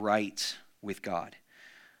made right with God.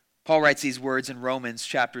 Paul writes these words in Romans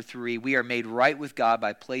chapter 3, we are made right with God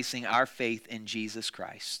by placing our faith in Jesus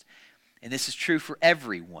Christ. And this is true for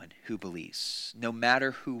everyone who believes, no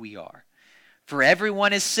matter who we are. For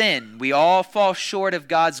everyone has sinned. We all fall short of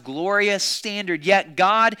God's glorious standard. Yet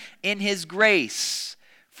God, in his grace,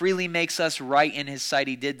 freely makes us right in his sight.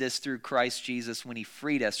 He did this through Christ Jesus when he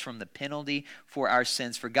freed us from the penalty for our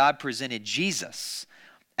sins. For God presented Jesus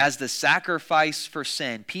as the sacrifice for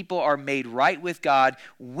sin. People are made right with God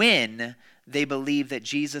when they believe that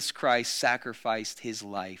Jesus Christ sacrificed his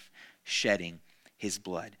life, shedding his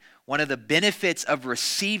blood. One of the benefits of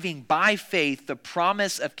receiving by faith the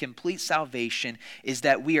promise of complete salvation is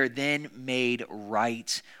that we are then made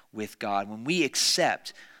right with God. When we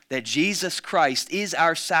accept that Jesus Christ is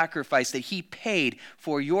our sacrifice, that he paid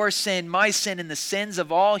for your sin, my sin, and the sins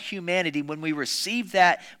of all humanity, when we receive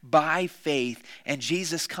that by faith and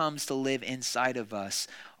Jesus comes to live inside of us,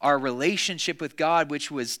 Our relationship with God,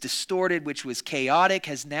 which was distorted, which was chaotic,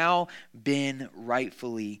 has now been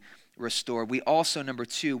rightfully restored. We also, number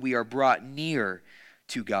two, we are brought near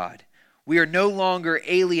to God. We are no longer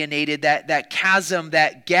alienated. That chasm,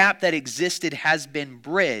 that gap that existed has been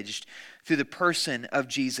bridged through the person of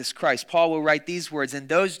Jesus Christ. Paul will write these words, "In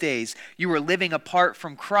those days, you were living apart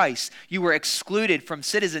from Christ. You were excluded from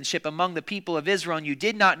citizenship among the people of Israel, and you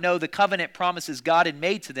did not know the covenant promises God had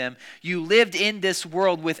made to them. You lived in this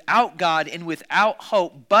world without God and without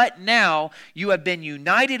hope, but now you have been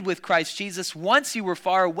united with Christ Jesus. Once you were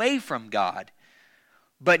far away from God,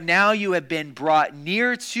 but now you have been brought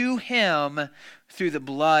near to him through the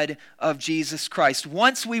blood of Jesus Christ."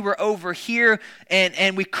 Once we were over here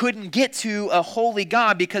and we couldn't get to a holy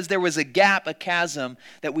God because there was a gap, a chasm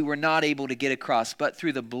that we were not able to get across. But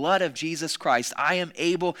through the blood of Jesus Christ, I am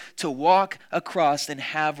able to walk across and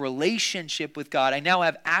have relationship with God. I now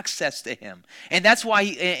have access to him. And that's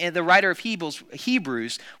why the writer of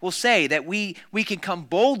Hebrews will say that we can come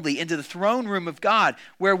boldly into the throne room of God,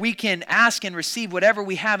 where we can ask and receive whatever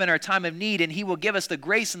we have in our time of need, and he will give us the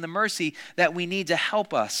grace and the mercy that we need to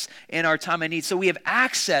help us in our time of need. So we have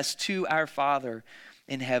access to our Father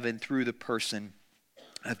in heaven through the person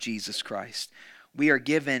of Jesus Christ. We are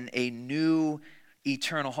given a new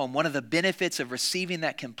eternal home. One of the benefits of receiving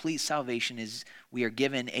that complete salvation is we are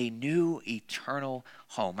given a new eternal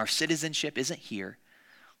home. Our citizenship isn't here.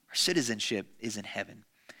 Our citizenship is in heaven.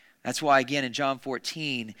 That's why, again, in John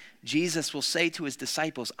 14, Jesus will say to his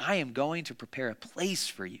disciples, "I am going to prepare a place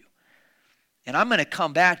for you. And I'm going to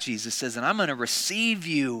come back," Jesus says, "and I'm going to receive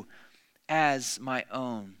you as my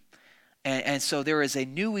own." And so there is a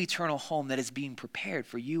new eternal home that is being prepared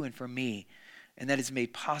for you and for me, and that is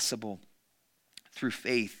made possible through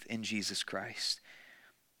faith in Jesus Christ.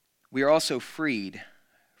 We are also freed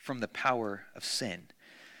from the power of sin.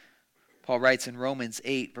 Paul writes in Romans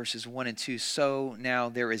 8, verses 1 and 2, "So now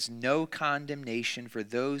there is no condemnation for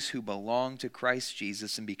those who belong to Christ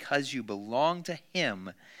Jesus, and because you belong to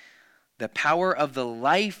him, the power of the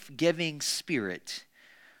life-giving Spirit."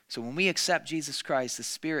 So when we accept Jesus Christ, the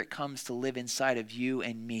Spirit comes to live inside of you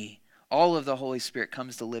and me. All of the Holy Spirit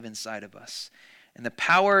comes to live inside of us. And the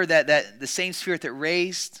power that the same Spirit that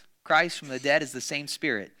raised Christ from the dead is the same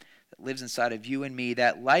Spirit that lives inside of you and me.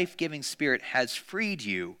 That life-giving Spirit has freed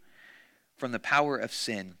you from the power of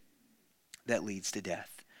sin that leads to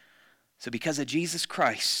death. So because of Jesus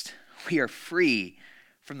Christ, we are free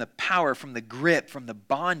from the power, from the grip, from the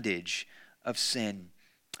bondage of sin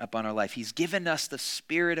upon our life. He's given us the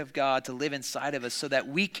Spirit of God to live inside of us so that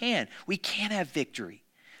we can have victory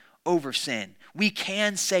over sin. We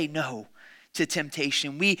can say no to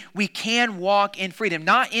temptation. We can walk in freedom,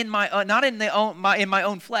 not in my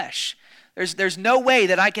own flesh. There's no way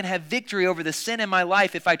that I can have victory over the sin in my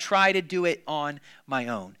life if I try to do it on my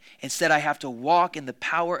own. Instead, I have to walk in the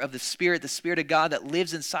power of the Spirit of God that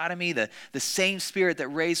lives inside of me, the same Spirit that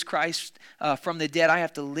raised Christ from the dead. I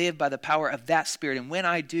have to live by the power of that Spirit. And when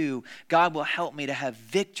I do, God will help me to have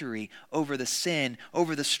victory over the sin,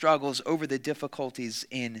 over the struggles, over the difficulties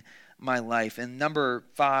in my life. And number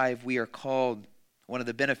 5, we are called, one of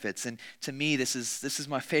the benefits, and to me this is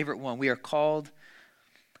my favorite one, we are called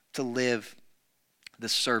to live the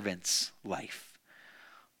servant's life.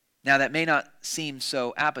 Now that may not seem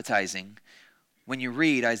so appetizing when you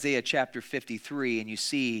read Isaiah chapter 53 and you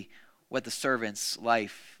see what the servant's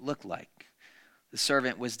life looked like. The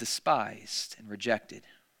servant was despised and rejected,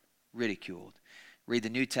 ridiculed. Read the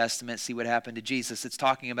New Testament, see what happened to Jesus. It's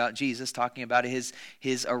talking about Jesus, talking about his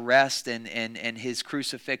arrest and his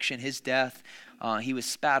crucifixion, his death. He was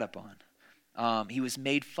spat upon. He was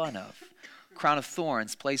made fun of. Crown of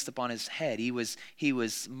thorns placed upon his head. He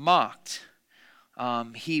was mocked.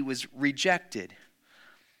 He was rejected.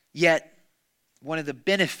 Yet, one of the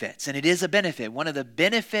benefits, and it is a benefit, one of the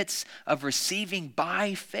benefits of receiving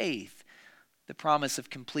by faith the promise of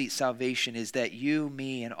complete salvation is that you,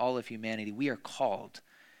 me, and all of humanity, we are called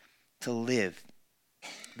to live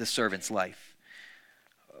the servant's life.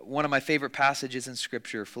 One of my favorite passages in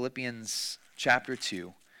Scripture, Philippians chapter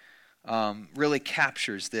 2, really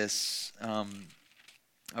captures this. I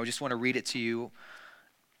just want to read it to you.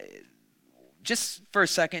 Just for a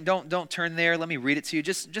second, don't turn there. Let me read it to you.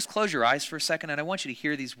 Just close your eyes for a second, and I want you to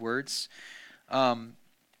hear these words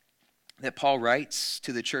that Paul writes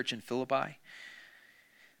to the church in Philippi.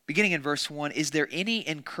 Beginning in verse 1, "Is there any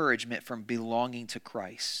encouragement from belonging to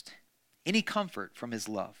Christ? Any comfort from his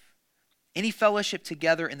love? Any fellowship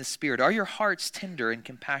together in the Spirit? Are your hearts tender and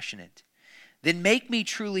compassionate? Then make me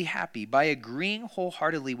truly happy by agreeing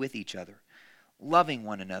wholeheartedly with each other, loving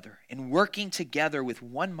one another, and working together with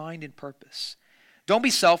one mind and purpose. Don't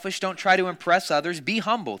be selfish. Don't try to impress others. Be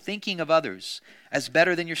humble, thinking of others as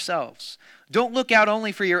better than yourselves. Don't look out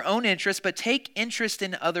only for your own interest, but take interest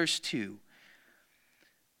in others too.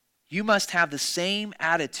 You must have the same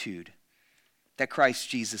attitude that Christ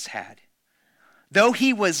Jesus had. Though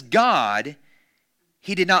he was God,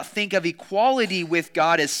 he did not think of equality with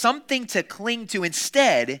God as something to cling to.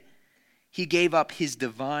 Instead, he gave up his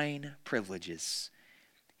divine privileges.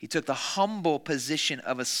 He took the humble position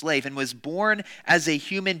of a slave and was born as a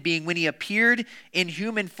human being. When he appeared in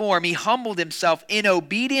human form, he humbled himself in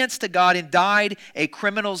obedience to God and died a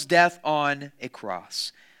criminal's death on a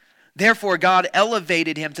cross. Therefore, God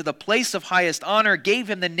elevated him to the place of highest honor, gave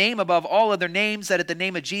him the name above all other names, that at the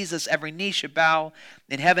name of Jesus every knee should bow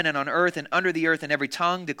in heaven and on earth and under the earth, and every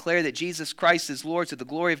tongue declare that Jesus Christ is Lord, to the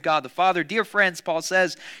glory of God the Father. Dear friends, Paul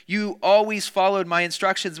says, you always followed my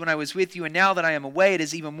instructions when I was with you, and now that I am away, it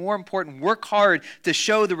is even more important. Work hard to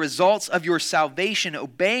show the results of your salvation,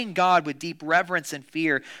 obeying God with deep reverence and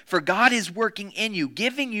fear. For God is working in you,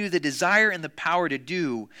 giving you the desire and the power to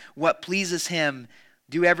do what pleases him.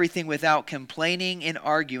 Do everything without complaining and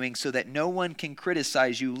arguing, so that no one can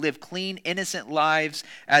criticize you. Live clean, innocent lives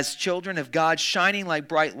as children of God, shining like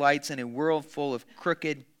bright lights in a world full of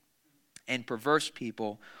crooked and perverse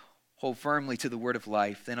people. Hold firmly to the word of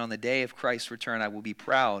life. Then on the day of Christ's return, I will be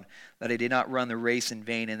proud that I did not run the race in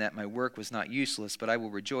vain and that my work was not useless, but I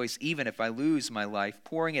will rejoice even if I lose my life,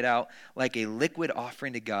 pouring it out like a liquid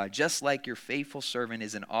offering to God, just like your faithful servant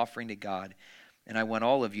is an offering to God. And I want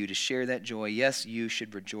all of you to share that joy. Yes, you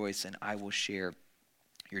should rejoice, and I will share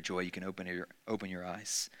your joy. You can open your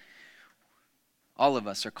eyes. All of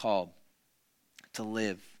us are called to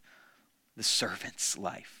live the servant's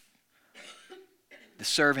life. The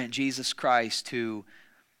servant, Jesus Christ, who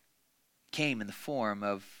came in the form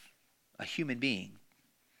of a human being,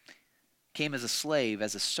 came as a slave,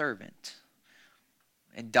 as a servant,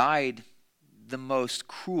 and died the most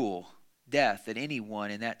cruel death that anyone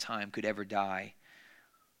in that time could ever die.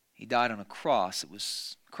 He died on a cross.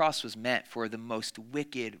 The cross was meant for the most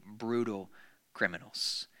wicked, brutal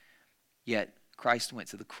criminals. Yet Christ went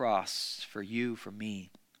to the cross for you, for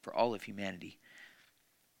me, for all of humanity,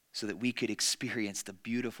 so that we could experience the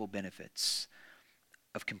beautiful benefits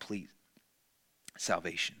of complete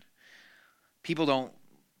salvation. People don't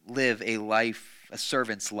live a life, a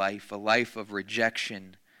servant's life, a life of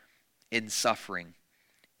rejection and suffering,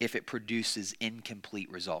 if it produces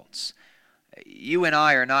incomplete results. You and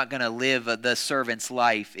I are not going to live the servant's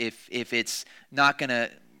life if it's not going to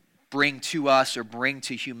bring to us or bring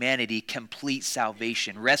to humanity complete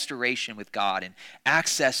salvation, restoration with God, and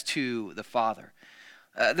access to the Father.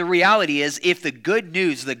 The reality is, if the good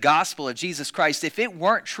news, the gospel of Jesus Christ, if it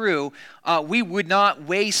weren't true, we would not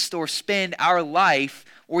waste or spend our life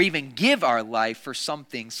or even give our life for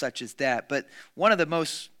something such as that. But one of the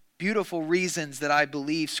most beautiful reasons that I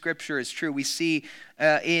believe Scripture is true, we see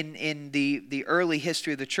in the early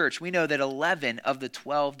history of the church. We know that 11 of the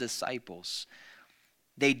 12 disciples,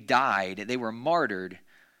 they died, they were martyred,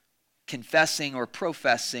 confessing or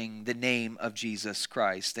professing the name of Jesus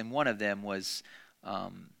Christ. And one of them was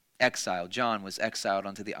exiled. John was exiled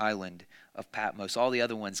onto the island of Patmos. All the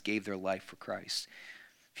other ones gave their life for Christ.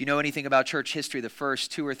 If you know anything about church history, the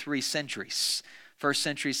first 2 or 3 centuries, first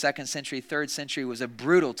century, second century, third century, was a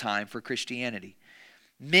brutal time for Christianity.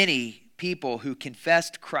 Many people who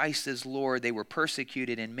confessed Christ as Lord, they were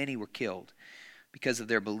persecuted, and many were killed because of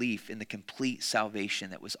their belief in the complete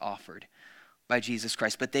salvation that was offered by Jesus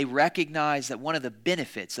Christ. But they recognized that one of the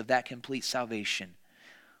benefits of that complete salvation,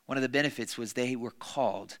 one of the benefits was they were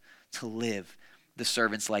called to live the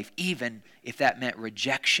servant's life, even if that meant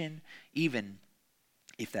rejection, even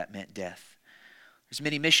if that meant death. There's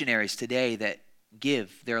many missionaries today that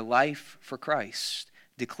give their life for Christ,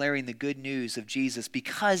 declaring the good news of Jesus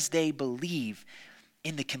because they believe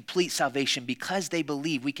in the complete salvation, because they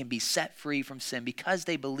believe we can be set free from sin, because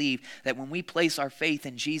they believe that when we place our faith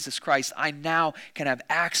in Jesus Christ, I now can have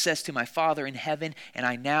access to my Father in heaven, and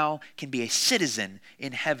I now can be a citizen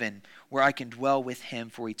in heaven where I can dwell with him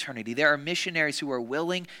for eternity. There are missionaries who are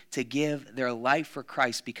willing to give their life for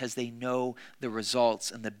Christ because they know the results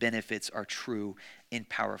and the benefits are true and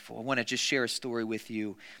powerful. I want to just share a story with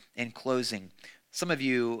you in closing. Some of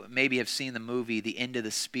you maybe have seen the movie The End of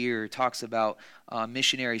the Spear. It talks about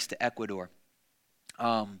missionaries to Ecuador.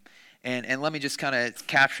 And let me just kind of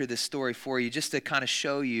capture this story for you, just to kind of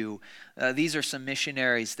show you these are some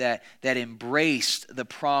missionaries that embraced the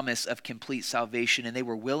promise of complete salvation, and they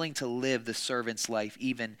were willing to live the servant's life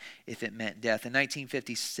even if it meant death. In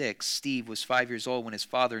 1956, Steve was 5 years old when his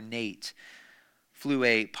father, Nate, flew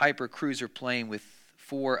a Piper Cruiser plane with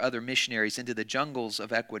 4 other missionaries into the jungles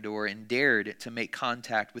of Ecuador and dared to make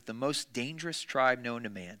contact with the most dangerous tribe known to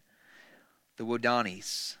man, the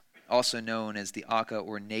Wodanis, also known as the Aka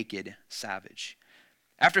or naked savage.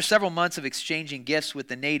 After several months of exchanging gifts with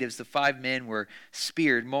the natives, the 5 men were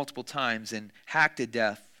speared multiple times and hacked to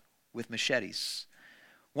death with machetes.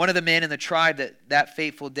 One of the men in the tribe that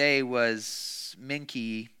fateful day was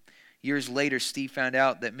Minky. Years later, Steve found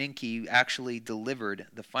out that Minky actually delivered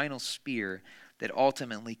the final spear that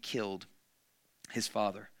ultimately killed his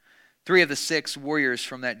father. 3 of the 6 warriors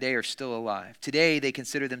from that day are still alive. Today, they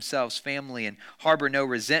consider themselves family and harbor no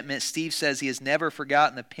resentment. Steve says he has never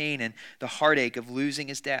forgotten the pain and the heartache of losing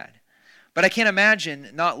his dad. But I can't imagine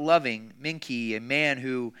not loving Minky, a man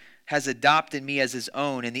who has adopted me as his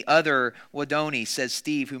own, and the other Wadoni, says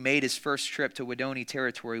Steve, who made his first trip to Wadoni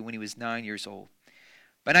territory when he was 9 years old.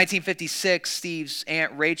 By 1956, Steve's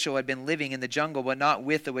Aunt Rachel had been living in the jungle, but not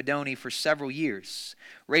with the Wadoni for several years.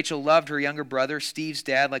 Rachel loved her younger brother, Steve's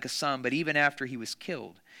dad, like a son, but even after he was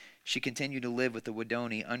killed, she continued to live with the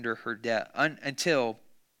Wadoni until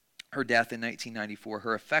her death in 1994.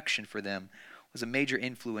 Her affection for them was a major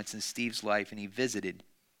influence in Steve's life, and he visited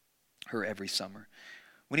her every summer.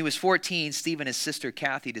 When he was 14, Steve and his sister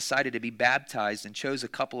Kathy decided to be baptized and chose a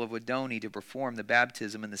couple of Wadoni to perform the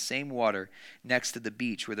baptism in the same water next to the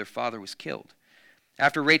beach where their father was killed.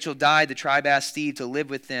 After Rachel died, the tribe asked Steve to live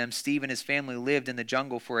with them. Steve and his family lived in the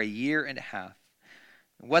jungle for a year and a half.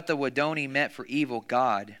 What the Wadoni meant for evil,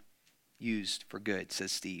 God used for good,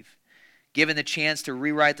 says Steve. Given the chance to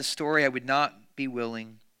rewrite the story, I would not be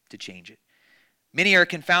willing to change it. Many are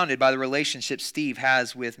confounded by the relationship Steve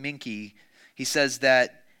has with Minky. He says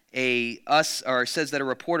that a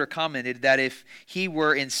reporter commented that if he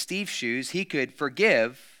were in Steve's shoes, he could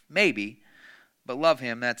forgive, maybe, but love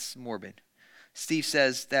him, that's morbid. Steve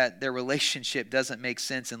says that their relationship doesn't make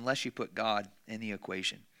sense unless you put God in the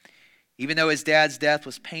equation. Even though his dad's death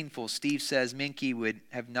was painful, Steve says Minky would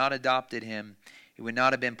have not adopted him. It would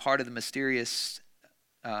not have been part of the mysterious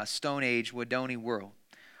Stone Age Wadoni world.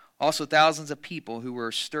 Also, thousands of people who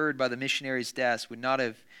were stirred by the missionaries' deaths would not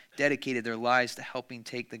have dedicated their lives to helping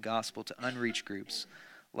take the gospel to unreached groups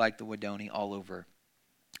like the Wadoni all over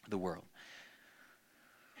the world.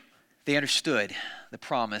 They understood the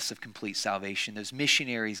promise of complete salvation. Those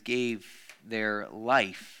missionaries gave their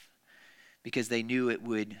life because they knew it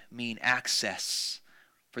would mean access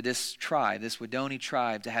for this tribe, this Wadoni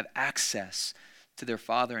tribe, to have access to their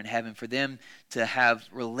Father in heaven, for them to have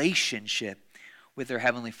relationship with their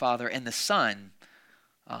Heavenly Father. And the son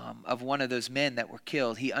of one of those men that were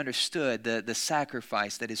killed, he understood the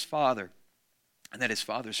sacrifice that his father and that his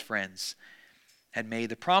father's friends had made.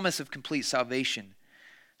 The promise of complete salvation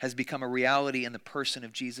has become a reality in the person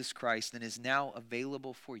of Jesus Christ and is now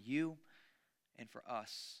available for you and for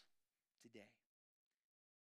us